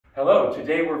Hello,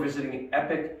 today we're visiting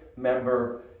Epic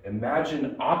member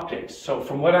Imagine Optics. So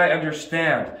from what I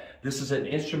understand, this is an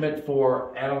instrument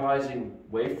for analyzing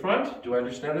wavefront. Do I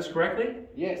understand this correctly?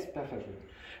 Yes, perfectly.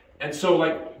 And so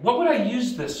what would I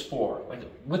use this for? Like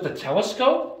with a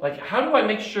telescope? Like how do I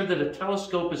make sure that a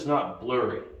telescope is not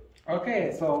blurry?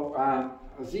 Okay, so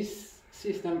this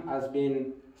system has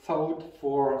been thought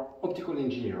for optical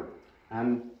engineer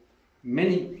and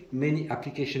many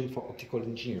applications for optical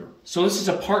engineer. So this is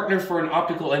a partner for an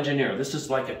optical engineer. This is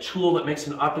like a tool that makes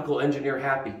an optical engineer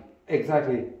happy.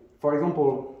 Exactly. For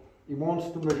example, he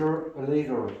wants to measure a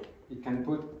laser. He can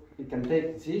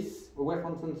take this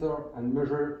wavefront sensor and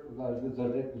measure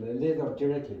the laser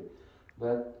directly.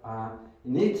 But he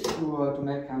needs to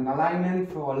make an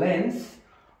alignment for a lens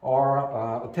or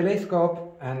a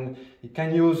telescope, and he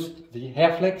can use the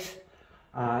hairflex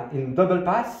in double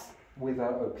pass with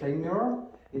a plane mirror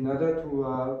in order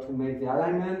to make the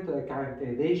alignment,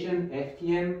 characterization,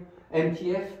 FTM,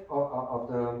 MTF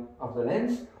of the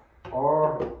lens,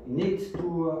 or needs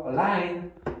to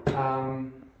align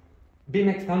beam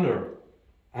expander,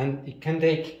 and it can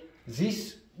take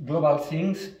these global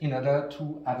things in order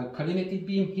to have a collimated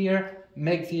beam here,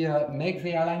 make the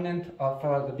alignment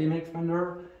of the beam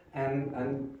expander,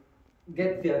 and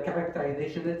get the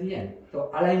characterization at the end.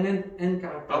 So alignment and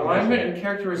characterization. Alignment and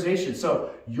characterization. So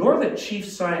you're the chief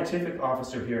scientific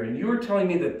officer here, and you were telling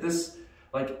me that this,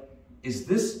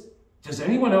 does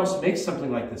anyone else make something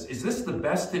like this? Is this the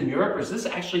best in Europe, or is this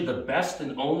actually the best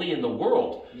and only in the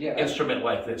world instrument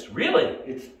like this? Really?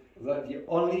 It's the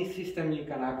only system you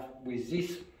can have with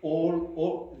this,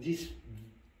 this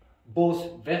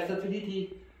both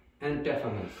versatility and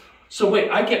performance. So wait,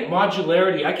 I get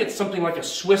modularity, I get something like a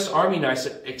Swiss Army knife,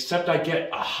 except I get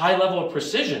a high level of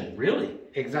precision, really?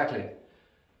 Exactly.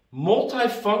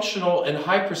 Multifunctional and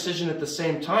high precision at the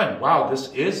same time. Wow,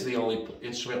 this is the only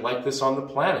instrument like this on the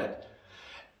planet.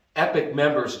 Epic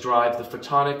members drive the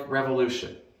photonic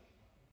revolution.